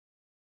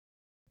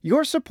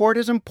Your support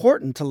is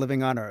important to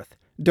Living on Earth.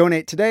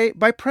 Donate today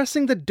by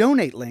pressing the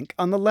donate link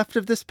on the left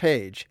of this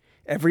page.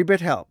 Every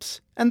bit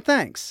helps. And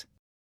thanks.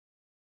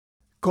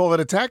 Call it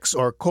a tax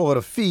or call it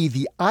a fee,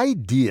 the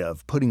idea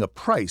of putting a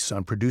price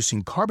on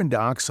producing carbon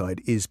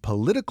dioxide is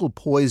political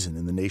poison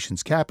in the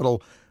nation's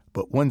capital,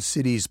 but one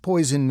city's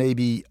poison may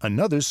be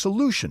another's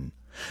solution.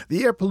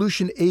 The Air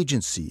Pollution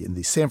Agency in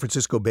the San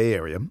Francisco Bay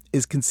Area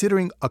is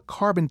considering a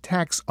carbon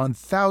tax on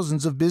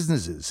thousands of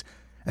businesses,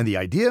 and the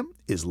idea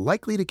is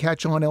likely to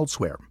catch on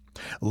elsewhere.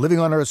 Living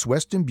on Earth's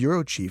Western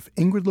Bureau Chief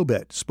Ingrid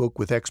Lubet spoke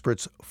with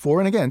experts for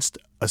and against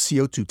a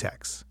CO2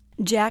 tax.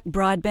 Jack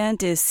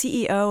Broadbent is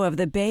CEO of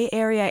the Bay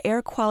Area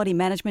Air Quality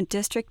Management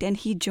District, and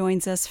he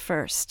joins us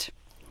first.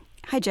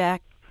 Hi,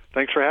 Jack.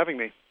 Thanks for having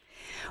me.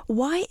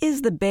 Why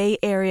is the Bay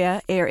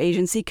Area Air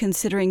Agency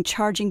considering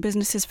charging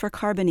businesses for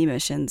carbon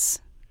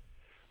emissions?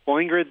 Well,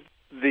 Ingrid,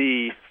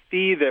 the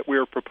fee that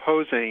we're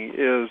proposing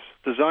is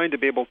designed to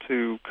be able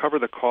to cover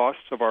the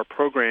costs of our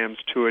programs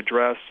to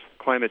address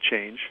climate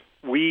change.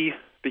 We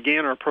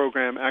began our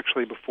program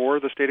actually before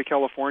the state of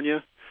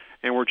California,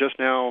 and we're just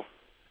now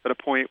at a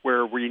point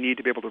where we need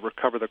to be able to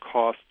recover the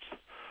costs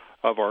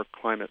of our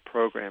climate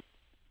program.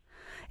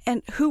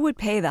 And who would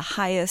pay the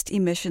highest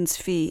emissions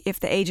fee if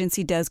the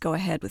agency does go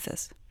ahead with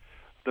this?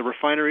 The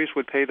refineries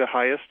would pay the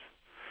highest.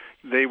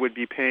 They would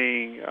be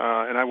paying,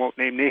 and I won't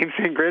name names,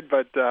 Ingrid,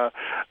 but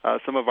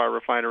some of our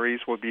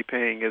refineries would be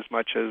paying as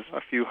much as a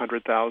few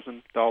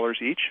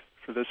 $100,000 each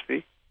for this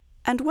fee.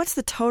 And what's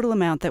the total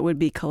amount that would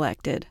be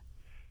collected?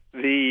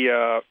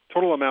 The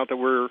total amount that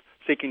we're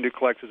seeking to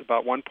collect is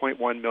about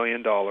 $1.1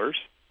 million.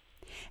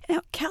 Now,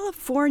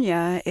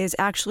 California is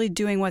actually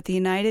doing what the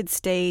United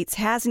States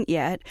hasn't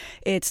yet.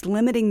 It's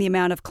limiting the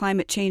amount of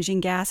climate-changing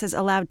gases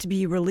allowed to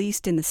be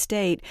released in the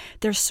state.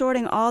 They're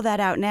sorting all that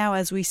out now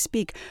as we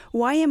speak.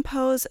 Why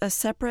impose a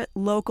separate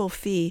local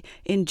fee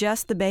in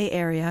just the Bay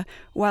Area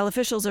while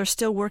officials are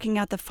still working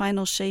out the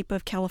final shape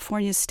of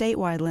California's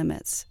statewide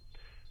limits?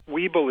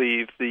 We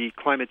believe the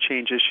climate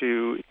change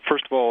issue,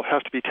 first of all,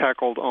 has to be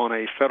tackled on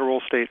a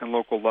federal, state, and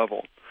local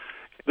level.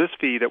 This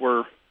fee that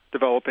we're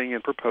developing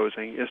and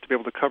proposing is to be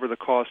able to cover the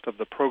cost of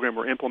the program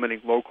we're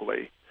implementing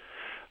locally.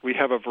 We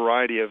have a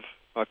variety of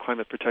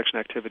climate protection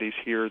activities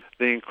here.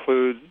 They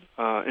include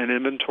an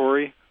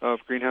inventory of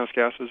greenhouse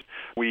gases.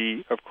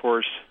 We, of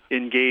course,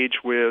 engage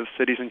with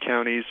cities and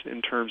counties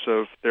in terms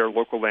of their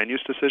local land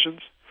use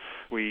decisions.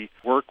 We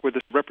work with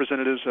the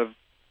representatives of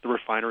the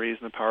refineries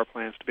and the power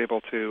plants to be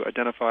able to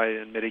identify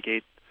and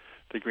mitigate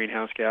the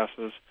greenhouse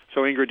gases.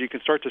 So, Ingrid, you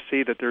can start to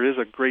see that there is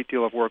a great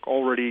deal of work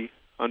already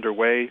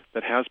underway,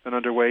 that has been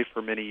underway for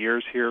many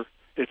years here.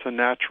 It's a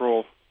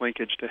natural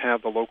linkage to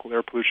have the local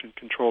air pollution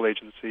control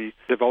agency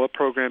develop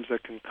programs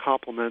that can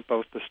complement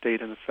both the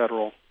state and the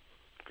federal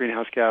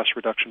greenhouse gas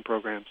reduction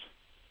programs.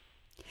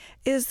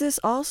 Is this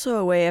also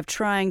a way of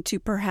trying to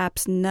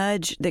perhaps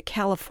nudge the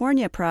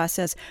California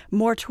process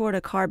more toward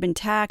a carbon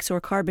tax or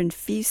carbon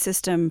fee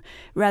system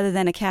rather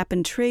than a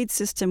cap-and-trade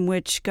system,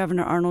 which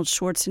Governor Arnold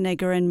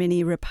Schwarzenegger and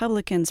many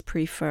Republicans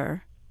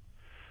prefer?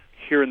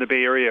 Here in the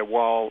Bay Area,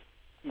 while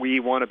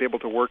we want to be able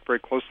to work very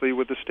closely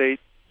with the state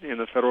and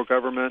the federal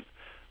government,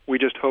 we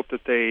just hope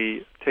that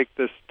they take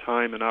this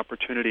time and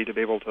opportunity to be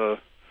able to,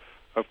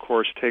 of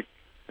course, take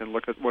and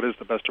look at what is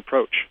the best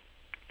approach.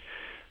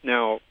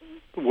 Now,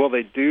 will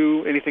they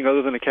do anything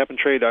other than a cap and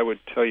trade? I would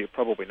tell you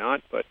probably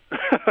not, but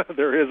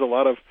there is a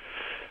lot of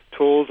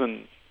tools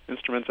and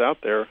instruments out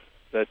there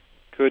that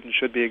could and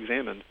should be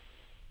examined.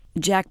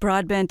 Jack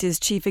Broadbent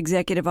is Chief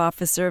Executive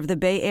Officer of the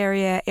Bay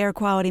Area Air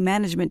Quality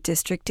Management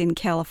District in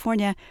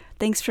California.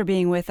 Thanks for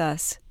being with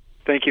us.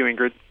 Thank you,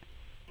 Ingrid.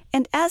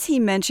 And as he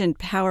mentioned,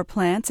 power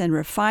plants and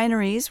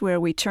refineries where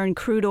we turn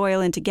crude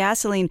oil into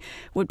gasoline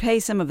would pay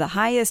some of the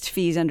highest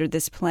fees under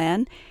this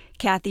plan.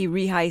 Kathy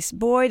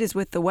Reheis-Boyd is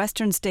with the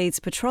Western States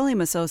Petroleum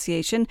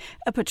Association,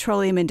 a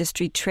petroleum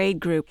industry trade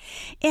group.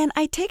 And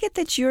I take it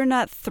that you're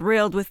not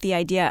thrilled with the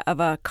idea of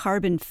a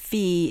carbon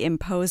fee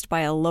imposed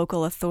by a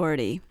local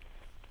authority.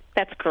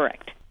 That's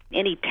correct.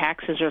 Any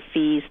taxes or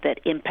fees that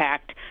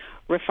impact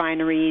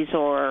refineries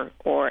or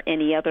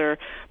any other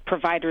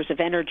providers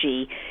of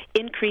energy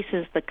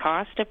increases the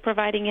cost of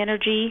providing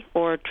energy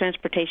or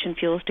transportation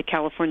fuels to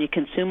California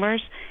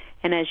consumers.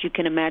 And as you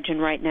can imagine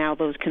right now,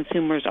 those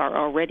consumers are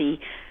already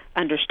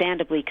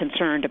understandably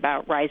concerned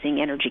about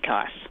rising energy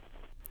costs.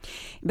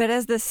 But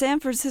as the San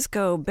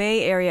Francisco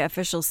Bay Area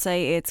officials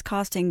say, it's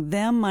costing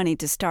them money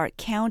to start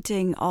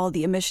counting all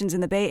the emissions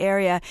in the Bay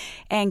Area,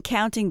 and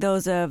counting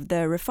those of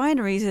the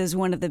refineries is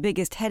one of the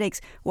biggest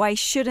headaches. Why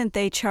shouldn't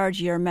they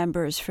charge your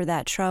members for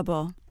that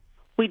trouble?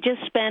 We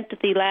just spent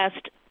the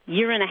last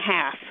year and a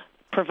half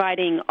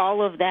providing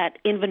all of that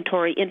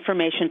inventory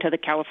information to the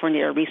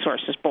California Air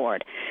Resources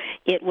Board.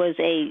 It was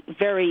a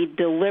very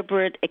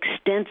deliberate,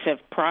 extensive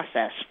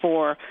process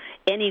for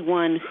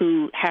anyone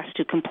who has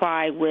to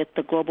comply with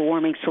the Global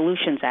Warming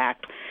Solutions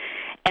Act.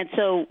 And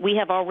so we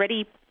have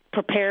already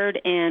prepared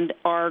and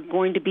are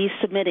going to be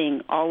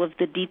submitting all of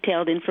the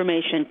detailed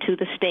information to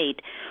the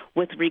state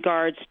with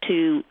regards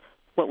to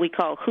what we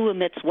call who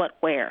emits what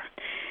where.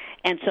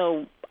 And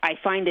so I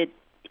find it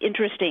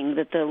interesting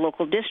that the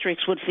local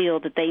districts would feel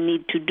that they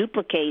need to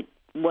duplicate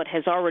what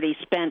has already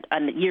spent a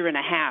year and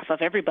a half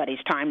of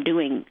everybody's time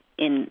doing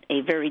in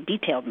a very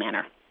detailed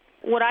manner.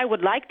 What I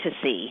would like to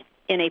see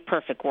in a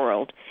perfect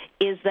world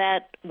is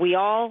that we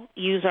all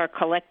use our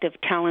collective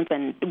talent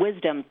and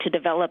wisdom to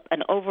develop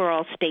an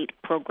overall state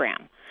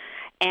program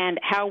and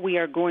how we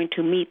are going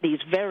to meet these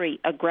very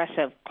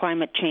aggressive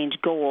climate change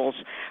goals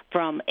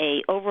from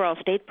an overall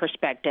state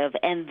perspective,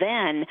 and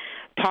then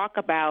talk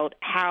about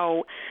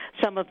how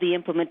some of the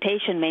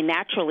implementation may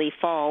naturally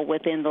fall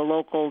within the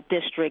local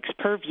district's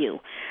purview.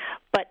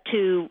 But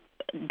to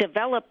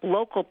develop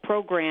local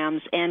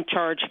programs and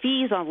charge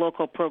fees on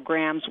local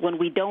programs when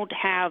we don't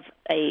have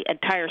an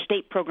entire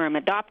state program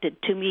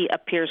adopted, to me,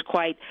 appears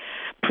quite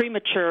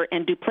premature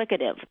and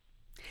duplicative.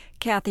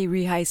 Kathy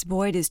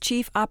Reheis-Boyd is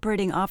Chief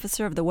Operating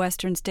Officer of the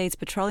Western States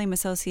Petroleum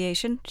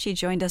Association. She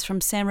joined us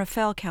from San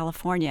Rafael,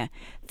 California.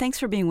 Thanks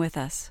for being with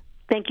us.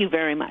 Thank you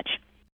very much.